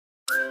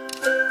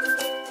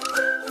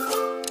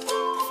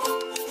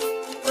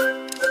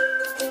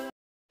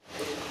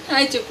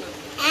Hi చెప్పు.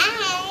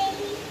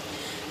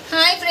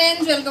 Hi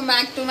friends, welcome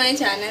back to my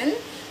channel.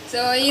 So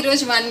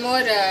ఈరోజు one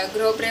more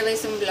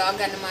గృహప్రవేశం blog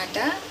అన్నమాట.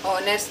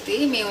 ఓనర్స్ది,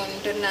 మేము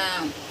ఉంటున్న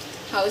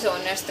హౌస్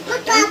ఓనర్స్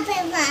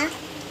అన్నమాట.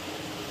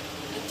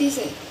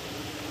 తీసే.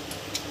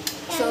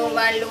 సో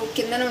వాళ్ళు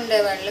కిందన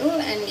ఉండేవాళ్ళు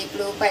అండ్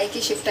ఇప్పుడు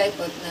పైకి షిఫ్ట్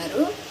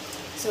అయిపోతున్నారు.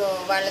 సో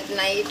వాళ్ళకి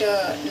నైట్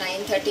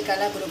 9:30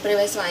 కల్లా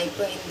గృహప్రవేశం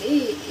అయిపోయింది.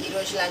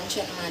 ఈరోజు లంచ్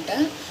అన్నమాట.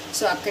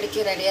 సో అక్కడికి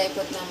రెడీ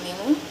అయిపోతున్నాం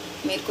మేము.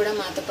 మీరు కూడా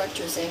మాతో పాటు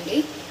చూసేయండి.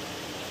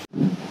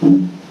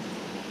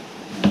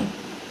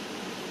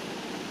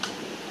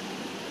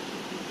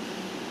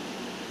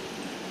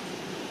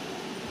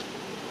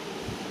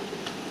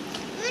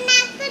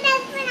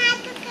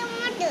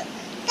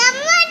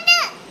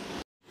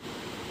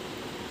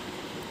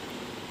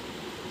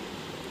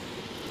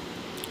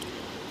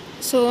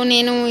 సో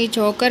నేను ఈ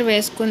చోకర్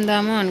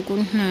వేసుకుందాము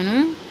అనుకుంటున్నాను,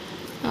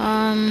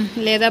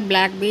 లేదా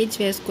బ్లాక్ బీచ్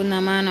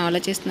వేసుకుందామా అని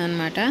ఆలోచిస్తున్నాను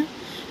అనమాట.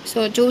 సో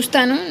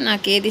చూస్తాను,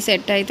 నాకు ఏది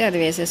సెట్ అయితే అది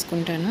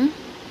వేసేసుకుంటాను.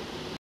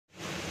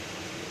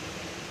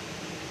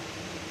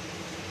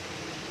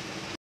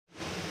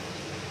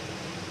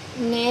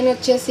 నేను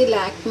వచ్చేసి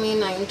Lakme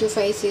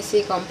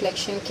 925cc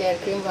complexion care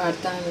cream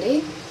వాడతా అండి.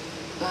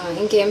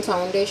 ఇంకేం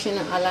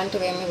ఫౌండేషన్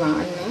అలాంటివి ఏమి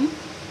వాడను.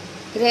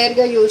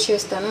 రేర్గా యూజ్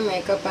చేస్తాను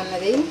మేకప్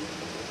అన్నది.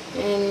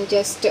 అండ్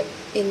జస్ట్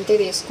ఇంతే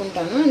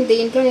తీసుకుంటాను.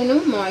 దీంట్లో నేను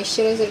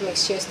మాయిశ్చరైజర్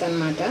మిక్స్ చేస్తాను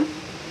అనమాట.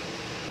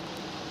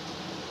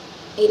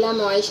 ఇలా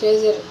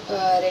మాయిశ్చరైజర్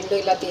రెండు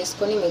ఇలా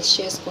తీసుకొని మిక్స్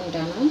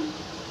చేసుకుంటాను.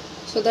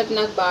 సో దట్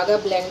నాకు బాగా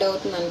బ్లెండ్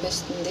అవుతుంది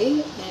అనిపిస్తుంది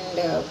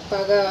అండ్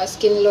బాగా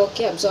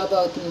స్కిన్లోకి అబ్జార్బ్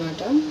అవుతుంది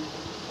అన్నమాట.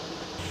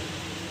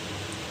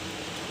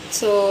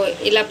 సో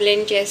ఇలా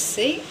బ్లెండ్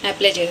చేసి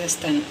అప్లై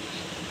చేసేస్తాను.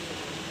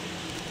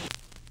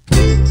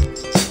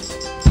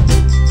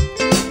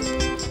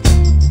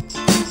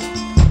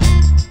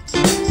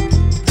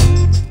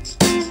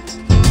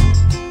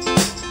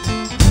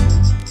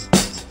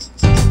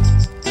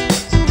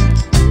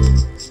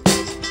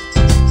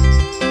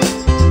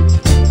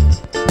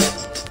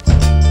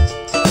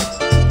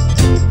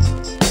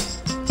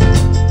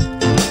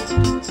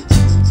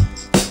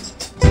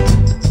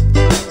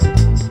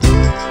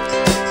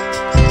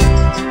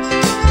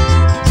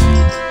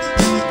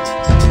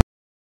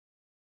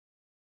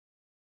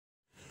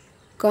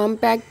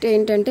 కాంపాక్ట్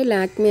ఏంటంటే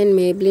లాక్మీ అండ్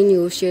మేబ్లిన్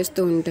యూజ్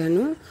చేస్తూ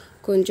ఉంటాను.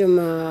 కొంచెం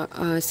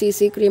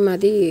సీసీ క్రీమ్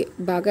అది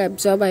బాగా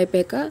అబ్జార్బ్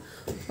అయిపోయాక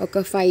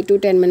ఒక 5 to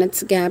 10 minutes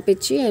గ్యాప్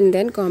ఇచ్చి అండ్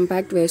దెన్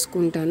కాంపాక్ట్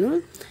వేసుకుంటాను.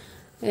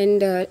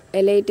 And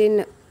ఎలైటిన్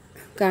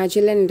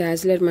Kajal and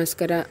dazzler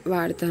mascara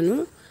వాడతాను.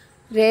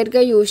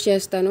 రేర్గా యూజ్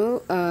చేస్తాను.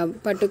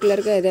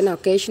 పర్టికులర్గా ఏదైనా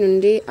ఒకేషన్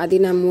ఉంది, అది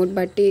నా మూడ్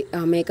బట్టి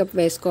మేకప్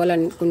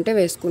వేసుకోవాలనుకుంటే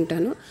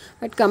వేసుకుంటాను.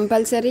 బట్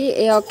కంపల్సరీ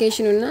ఏ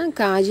ఒకేషన్ ఉన్నా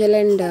Kajal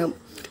and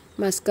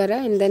mascara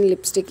and then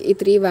lipstick ఈ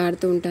 3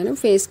 వాడుతూ ఉంటాను.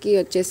 ఫేస్కి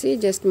వచ్చేసి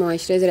జస్ట్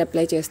మాయిశ్చరైజర్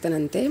అప్లై చేస్తాను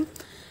అంతే.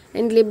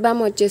 అండ్ లిప్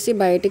బామ్ వచ్చేసి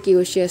బయటకి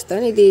యూజ్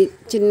చేస్తాను. ఇది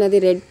చిన్నది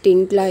రెడ్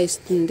టింట్లా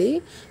ఇస్తుంది.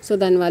 సో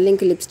దానివల్ల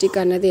ఇంక లిప్స్టిక్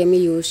అన్నది ఏమీ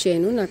యూజ్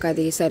చేయను, నాకు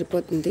అది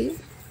సరిపోతుంది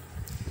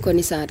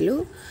కొన్నిసార్లు.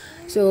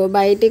 సో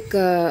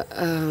బయటికి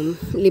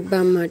లిప్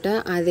బామ్ అన్నమాట.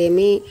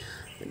 అదేమి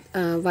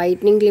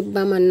వైట్నింగ్ లిప్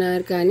బామ్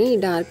అన్నారు కానీ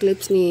డార్క్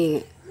లిప్స్ని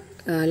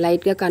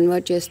లైట్గా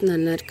కన్వర్ట్ చేస్తుంది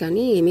అన్నారు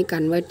కానీ ఏమీ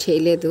కన్వర్ట్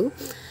చేయలేదు.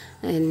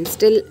 అండ్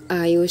స్టిల్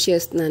యూజ్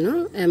చేస్తున్నాను.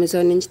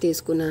 అమెజాన్ నుంచి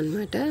తీసుకున్నాను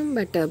అనమాట.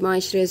 బట్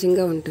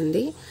మాయిశ్చరైజింగ్గా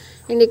ఉంటుంది.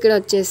 అండ్ ఇక్కడ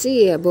వచ్చేసి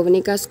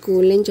భువనిక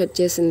స్కూల్ నుంచి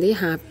వచ్చేసింది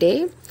హాఫ్ డే.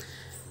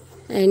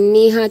 అండ్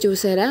నీహా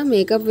చూసారా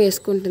మేకప్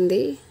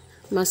వేసుకుంటుంది,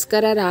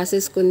 మస్కరా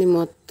రాసేసుకుంది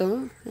మొత్తం.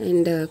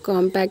 అండ్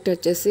కాంపాక్ట్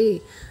వచ్చేసి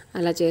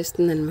అలా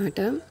చేస్తుంది అనమాట.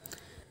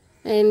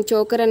 అండ్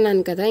చోకర్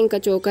అన్నాను కదా, ఇంకా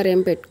చోకర్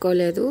ఏం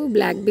పెట్టుకోలేదు.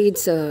 బ్లాక్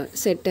బీడ్స్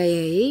సెట్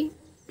అయ్యాయి,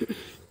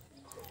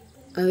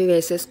 అవి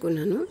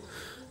వేసేసుకున్నాను.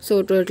 సో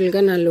టోటల్గా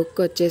నా లుక్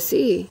వచ్చేసి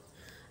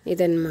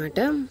ఇదన్నమాట.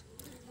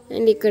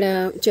 అండ్ ఇక్కడ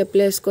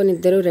చెప్పులు వేసుకొని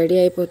ఇద్దరు రెడీ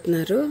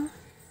అయిపోతున్నారు.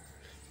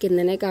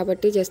 కిందనే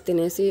కాబట్టి జస్ట్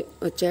తినేసి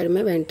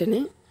వచ్చేయడమే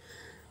వెంటనే.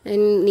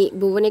 అండ్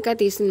భువనిక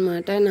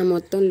తీసినమాట, నా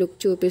మొత్తం లుక్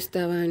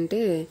చూపిస్తావా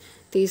అంటే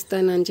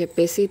తీస్తానని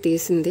చెప్పేసి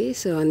తీసింది.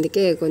 సో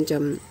అందుకే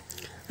కొంచెం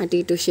అటు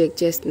ఇటు షేక్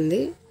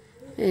చేస్తుంది.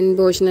 అండ్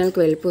భోజనాలకు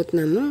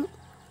వెళ్ళిపోతున్నాము,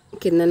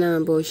 కిందన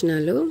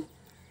భోజనాలు.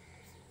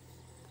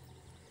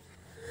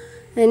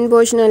 అండ్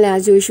భోజనాలు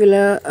యాజ్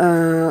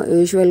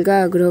యూజువల్గా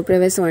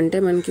గృహప్రవేశం అంటే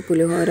మనకి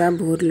పులిహోర,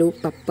 బూర్లు,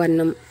 పప్పు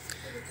అన్నం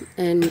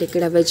అండ్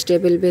ఇక్కడ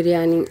vegetable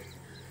biryani,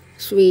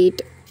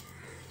 sweet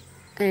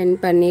and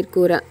paneer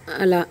కూర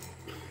అలా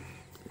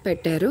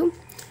పెట్టారు.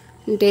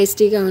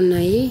 టేస్టీగా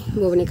ఉన్నాయి.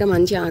 భువనిక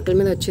మంచి ఆకలి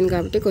మీద వచ్చింది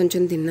కాబట్టి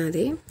కొంచెం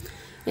తిన్నది.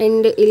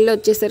 అండ్ ఇల్లు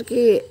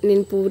వచ్చేసరికి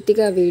నేను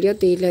పూర్తిగా వీడియో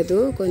తీయలేదు,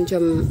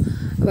 కొంచెం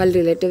వాళ్ళ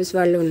రిలేటివ్స్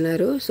వాళ్ళు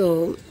ఉన్నారు. సో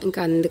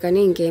ఇంకా అందుకని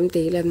ఇంకేం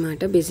తీయలేదు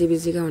అన్నమాట,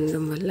 బిజీగా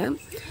ఉండడం వల్ల.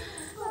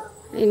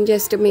 అండ్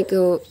జస్ట్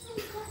మీకు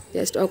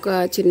జస్ట్ ఒక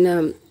చిన్న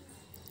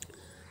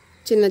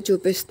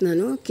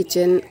చూపిస్తున్నాను.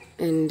 కిచెన్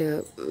అండ్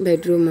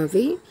బెడ్రూమ్,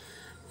 అవి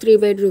 3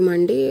 bedroom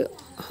అండి.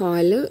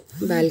 హాల్,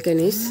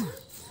 బాల్కనీస్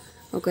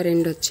ఒక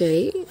 2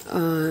 వచ్చాయి.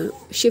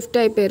 షిఫ్ట్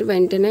అయిపోయారు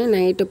వెంటనే.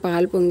 నైట్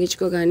పాలు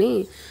పొంగించుకోగానే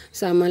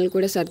సామాన్లు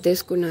కూడా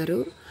సర్దేసుకున్నారు.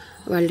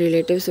 వాళ్ళ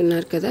రిలేటివ్స్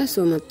ఉన్నారు కదా, సో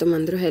మొత్తం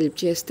అందరూ హెల్ప్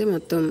చేస్తే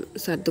మొత్తం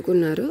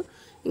సర్దుకున్నారు.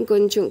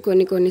 ఇంకొంచెం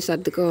కొన్ని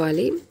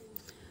సర్దుకోవాలి.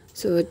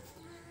 సో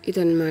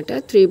ఇదన్నమాట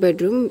 3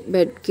 బెడ్రూమ్.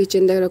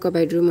 కిచెన్ దగ్గర ఒక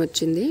బెడ్రూమ్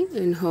వచ్చింది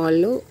అండ్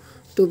హాల్లో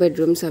 2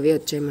 బెడ్రూమ్స్ అవి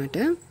వచ్చాయన్నమాట.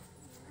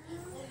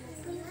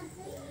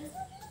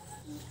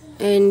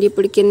 అండ్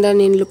ఇప్పుడు కింద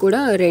నీళ్ళు కూడా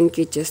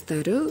రెంట్కి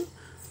ఇచ్చేస్తారు.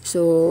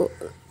 సో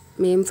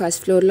మేము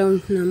ఫస్ట్ ఫ్లోర్లో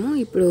ఉంటున్నాము.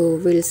 ఇప్పుడు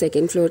వీళ్ళు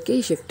సెకండ్ ఫ్లోర్కి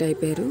షిఫ్ట్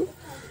అయిపోయారు.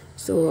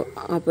 సో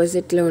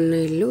ఆపోజిట్లో ఉన్న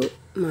ఇల్లు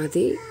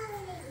మాది.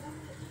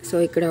 సో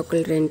ఇక్కడ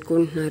ఒకళ్ళు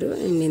రెంట్కుంటున్నారు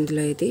అండ్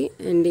ఇందులో ఇది.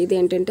 అండ్ ఇది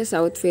ఏంటంటే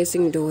south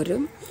facing door.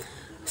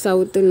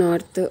 South,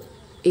 north,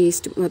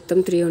 east మొత్తం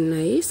 3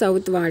 ఉన్నాయి.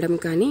 సౌత్ వాడము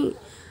కానీ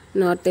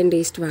నార్త్ అండ్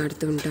ఈస్ట్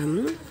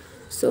వాడుతుంటాము.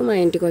 సో మా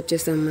ఇంటికి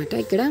వచ్చేసాం అన్నమాట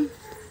ఇక్కడ.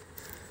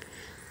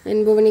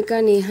 అండ్ భువనిక,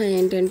 నేహా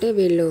ఏంటంటే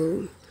వీళ్ళు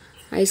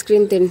ఐస్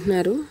క్రీమ్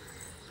తింటున్నారు.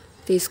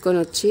 తీసుకొని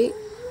వచ్చి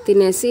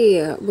తినేసి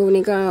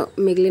భువనిక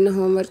మిగిలిన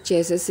హోంవర్క్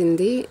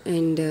చేసేసింది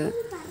అండ్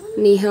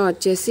నేహా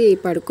వచ్చేసి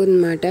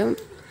పడుకుందన్నమాట.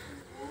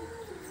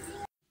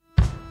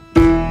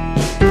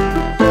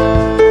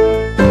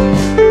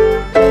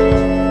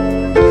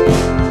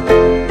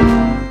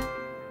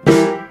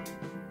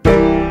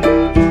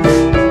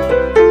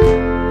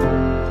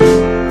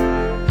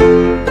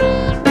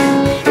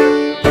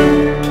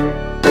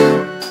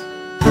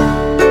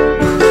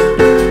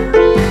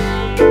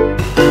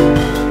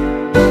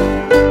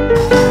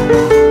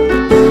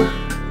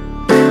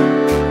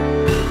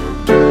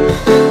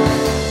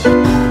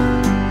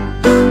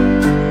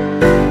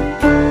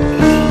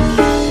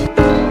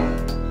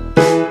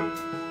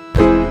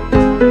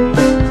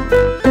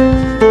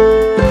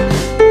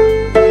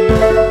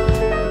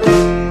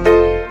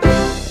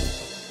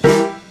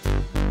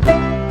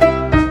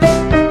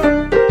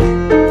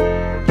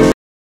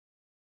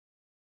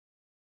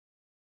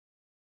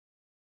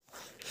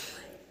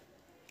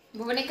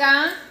 భువనిక,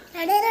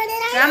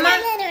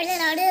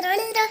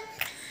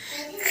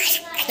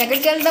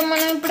 ఎక్కడికి వెళ్తాం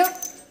మనం ఇప్పుడు?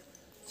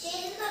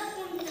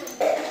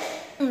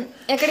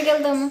 ఎక్కడికి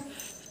వెళ్తాము?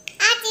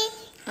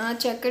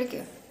 ఎక్కడికి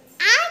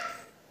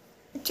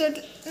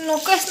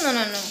నొక్కేస్తున్నా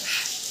నన్ను.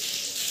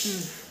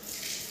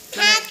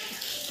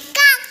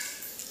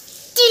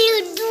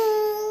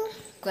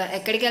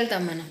 ఎక్కడికి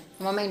వెళ్తాం మనం?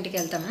 అమ్మమ్మ ఇంటికి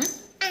వెళ్తామా?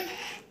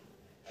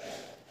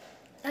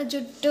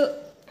 జుట్టు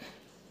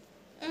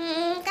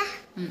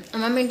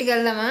అమ్మమ్మ ఇంటికి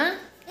వెళ్దామా?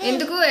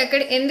 ఎందుకు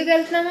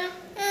వెళ్తున్నామా?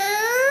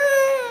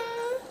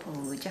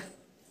 పూజ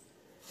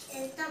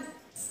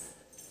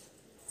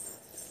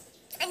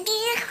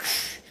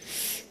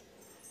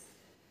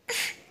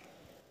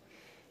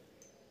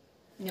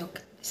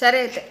ఓకే సరే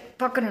అయితే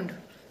పక్కనుండు.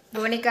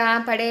 భువనిక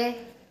పడే.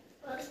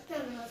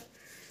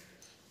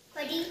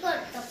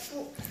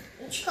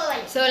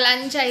 సో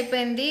లంచ్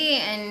అయిపోయింది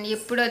అండ్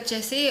ఇప్పుడు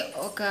వచ్చేసి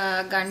ఒక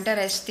గంట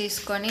రెస్ట్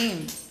తీసుకొని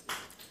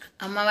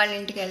అమ్మ వాళ్ళ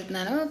ఇంటికి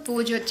వెళ్తున్నాను.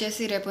 పూజ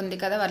వచ్చేసి రేపు ఉంది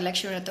కదా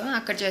వరలక్ష్మి వ్రతం,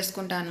 అక్కడ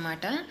చేసుకుంటాను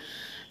అనమాట.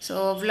 సో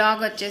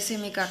వ్లాగ్ వచ్చేసి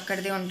మీకు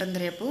అక్కడిది ఉంటుంది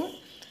రేపు.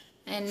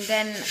 అండ్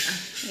దెన్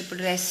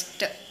ఇప్పుడు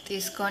రెస్ట్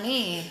తీసుకొని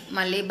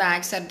మళ్ళీ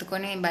బ్యాగ్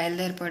సర్దుకొని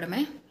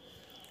బయలుదేరిపోవడమే.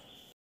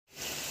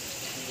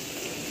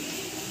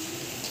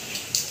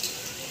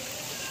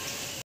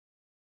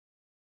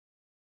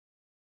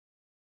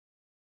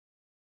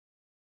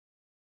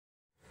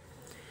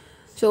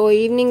 సో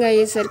ఈవినింగ్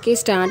అయ్యేసరికి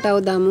స్టార్ట్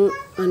అవుదాము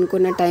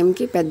అనుకున్న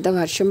టైంకి పెద్ద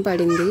వర్షం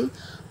పడింది.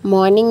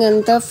 మార్నింగ్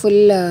అంతా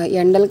ఫుల్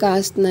ఎండలు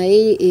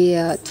కాస్తున్నాయి. ఈ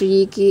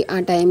 3కి ఆ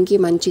టైంకి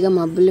మంచిగా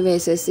మబ్బులు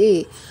వేసేసి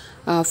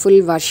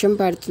ఫుల్ వర్షం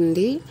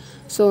పడుతుంది.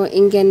 సో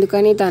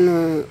ఇంకెందుకని తను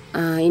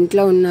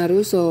ఇంట్లో ఉన్నారు.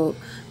 సో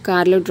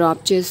కార్లో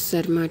డ్రాప్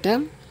చేస్తారన్నమాట.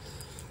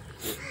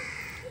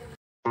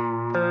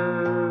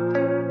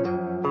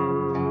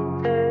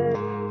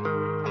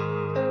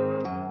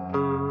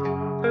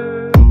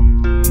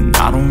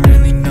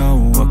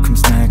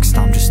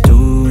 I'm just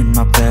doing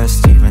my best,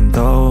 even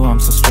though I'm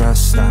so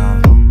stressed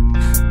out.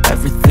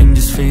 Everything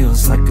just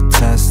feels like a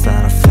test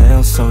that I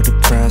fail, so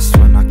depressed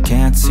when I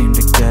can't seem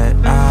to get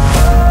out.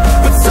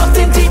 But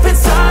something deep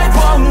inside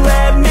won't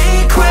let me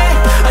quit.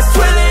 I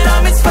swear that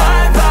I'm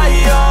inspired by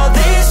all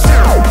this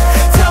shit.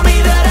 Tell me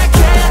that I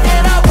can't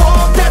and I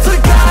won't. That's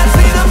what guides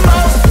me the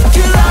most.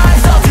 Your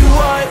lies, I'll do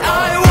what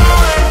I want.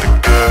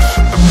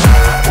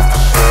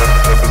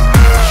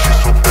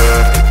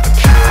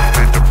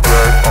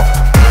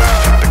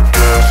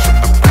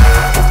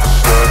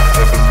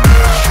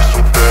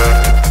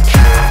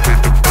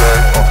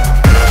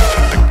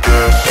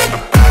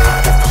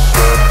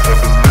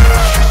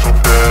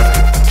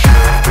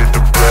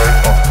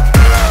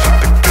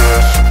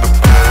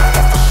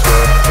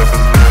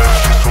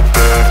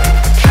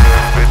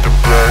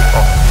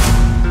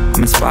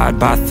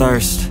 By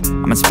thirst,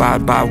 I'm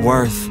inspired by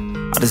worth.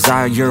 I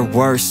desire your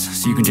worst,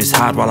 so you can just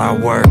hide while I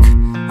work.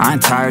 I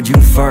ain't tired, you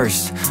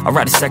first. I'll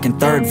write a second,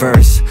 third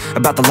verse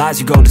about the lies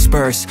you go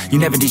disperse. You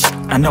never did shit,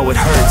 I know it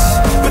hurts.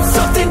 But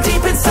something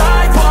deep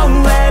inside won't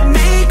let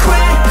me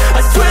quit.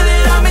 I swear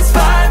that I'm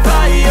inspired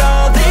by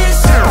all this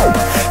shit.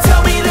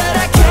 Tell me that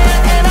I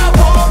can't and I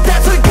won't.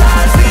 That's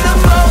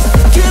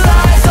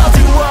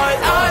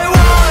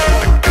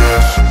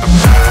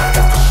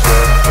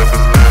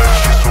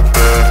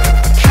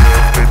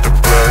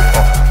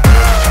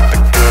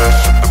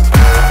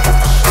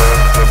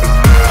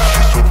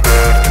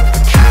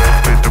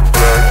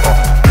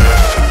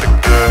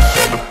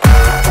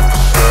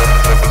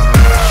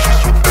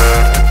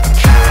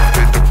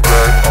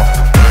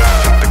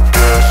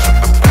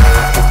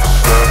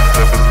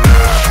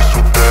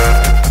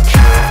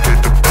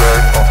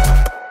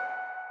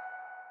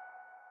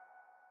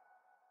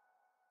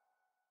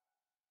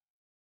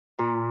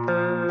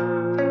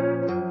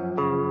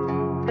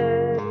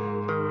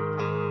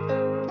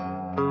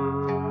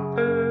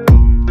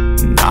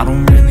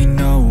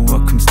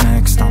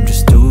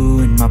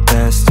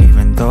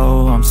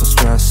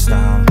stressed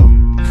out.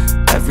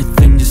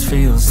 Everything just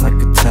feels like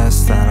a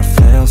test that I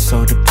fail,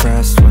 so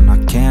depressed when I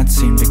can't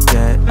seem to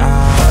get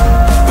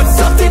out. But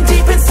something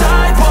deep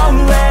inside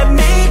won't let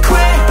me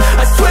quit.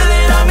 I swear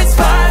that I'm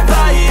inspired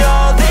by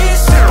all this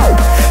shit.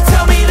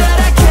 Tell me that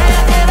I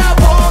can and I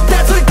won't,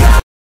 that's what got.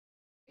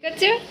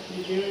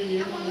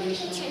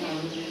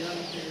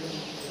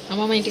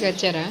 అమ్మమ్మ ఇంటికి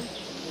వచ్చారా?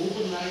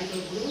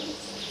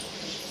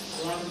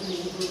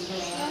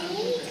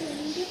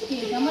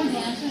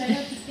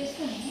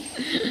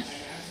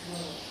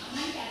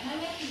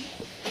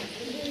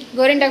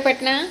 గోరింటాకు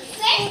పెట్టినా?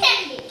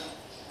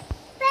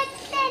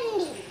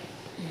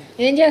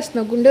 ఏం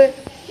చేస్తున్నావు గుండు?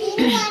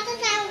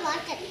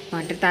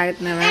 Water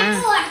తాగుతున్నావా?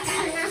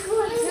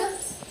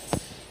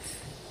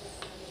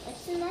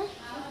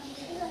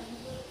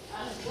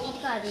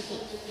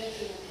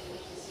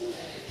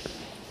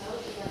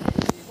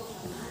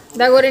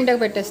 దా గోరింటాకు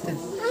పెట్టేస్తాను.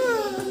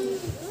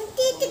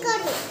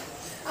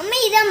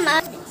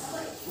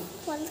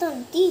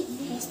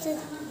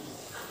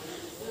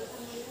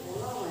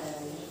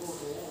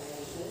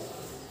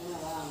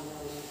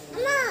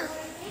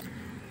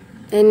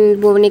 అండ్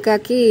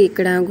భువనికాకి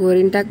ఇక్కడ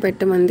గోరింటాకు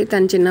పెట్టమంది.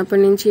 తను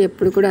చిన్నప్పటి నుంచి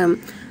ఎప్పుడు కూడా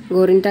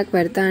గోరింటాకు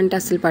పెడతా అంటే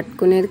అసలు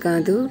పట్టుకునేది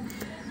కాదు.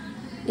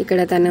 ఇక్కడ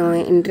తను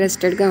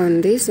ఇంట్రెస్టెడ్గా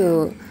ఉంది. సో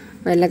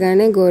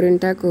వెళ్ళగానే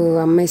గోరింటాకు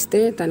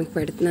అమ్మేస్తే తనకు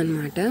పెడుతుంది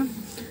అనమాట.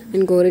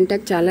 అండ్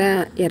గోరింటాకు చాలా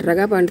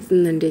ఎర్రగా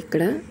పండుతుందండి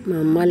ఇక్కడ మా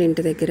అమ్మ వాళ్ళ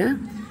ఇంటి దగ్గర.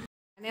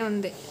 అనే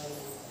ఉంది.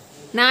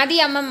 నాది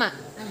అమ్మమ్మ,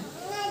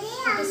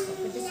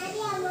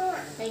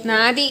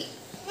 నాది.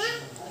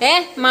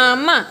 మా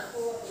అమ్మ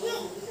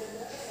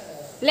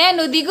లే,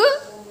 నువ్వు దిగు,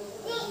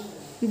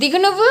 దిగు,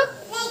 నువ్వు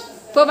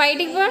పో,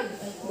 బయటికి పో.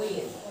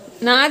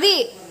 నాది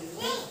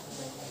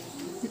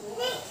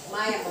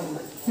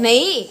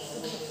నెయ్యి,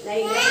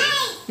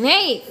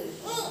 నెయ్యి.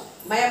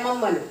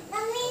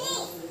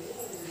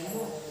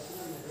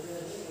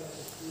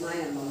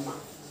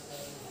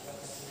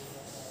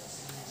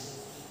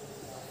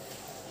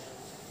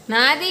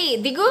 నాది,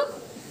 దిగు,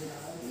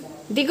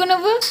 దిగు,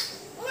 నువ్వు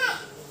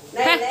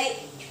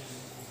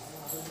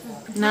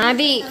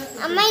నాది.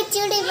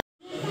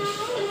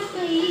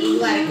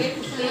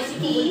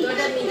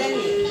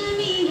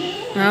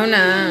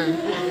 అవునా?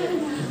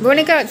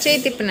 బోనిక చేయి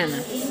తిప్పు నాన్న,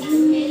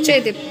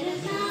 చేయి తిప్పు.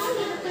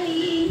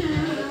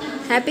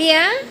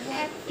 హ్యాపీయా?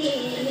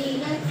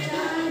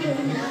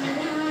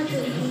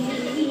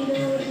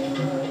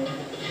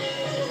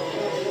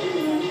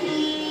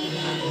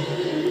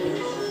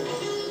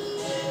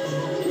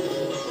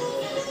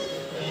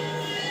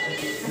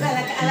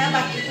 అలా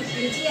బట్టలు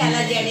కుట్టించి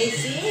అలా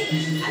జడేసి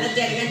అలా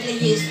జడగట్లు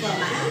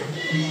చేసుకోమా.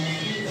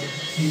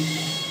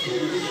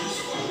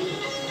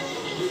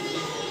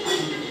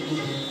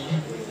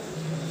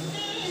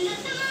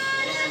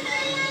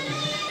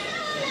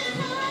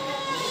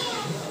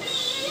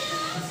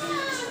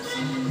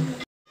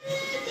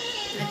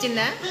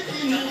 నచ్చిందా?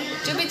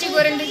 చూపించి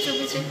గోరింటికి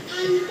చూపించి.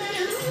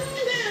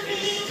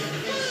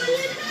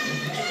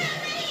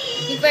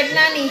 నీకు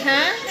పెట్టినా? నీ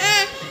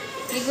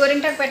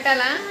గోరింటాకు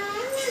పెట్టాలా?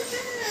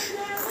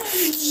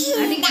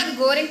 అది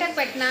గోరింటాకు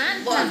పెట్టినా?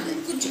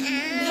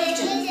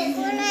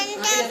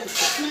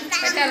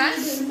 పెట్టాలా?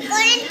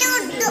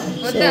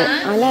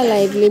 అలా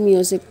లైవ్లీ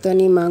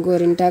మ్యూజిక్తోని మా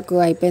గోరింటాకు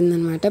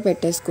అయిపోయిందనమాట.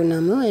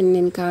 పెట్టేసుకున్నాము. అండ్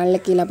నేను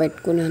కాళ్ళకి ఇలా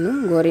పెట్టుకున్నాను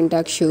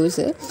గోరింటాకు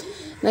షూస్.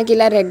 నాకు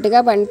ఇలా రెడ్గా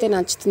పండితే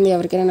నచ్చుతుంది,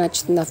 ఎవరికైనా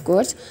నచ్చుతుంది ఆఫ్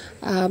కోర్స్.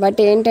 బట్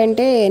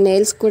ఏంటంటే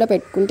నెయిల్స్ కూడా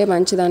పెట్టుకుంటే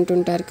మంచిది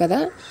అంటుంటారు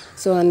కదా.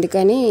 సో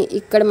అందుకని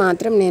ఇక్కడ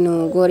మాత్రం నేను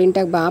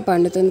గోరింటాకు బాగా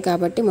పండుతుంది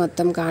కాబట్టి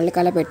మొత్తం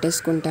కాళ్ళకి అలా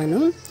పెట్టేసుకుంటాను.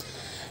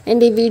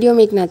 అండ్ ఈ వీడియో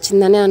మీకు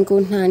నచ్చిందని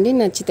అనుకుంటున్నాను అండి.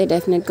 నచ్చితే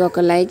డెఫినెట్గా ఒక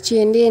లైక్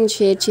చేయండి అండ్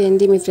షేర్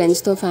చేయండి మీ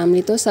ఫ్రెండ్స్తో,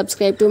 ఫ్యామిలీతో.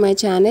 Subscribe to my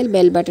channel,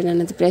 bell button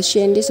అనేది ప్రెస్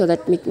చేయండి సో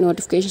దట్ మీకు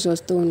నోటిఫికేషన్స్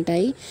వస్తూ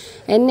ఉంటాయి.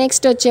 అండ్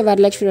నెక్స్ట్ వచ్చే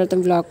వరలక్ష్మి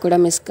వ్రతం వ్లాగ్ కూడా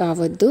మిస్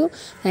కావద్దు.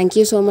 Thank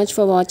you so much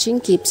for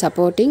watching. Keep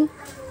supporting.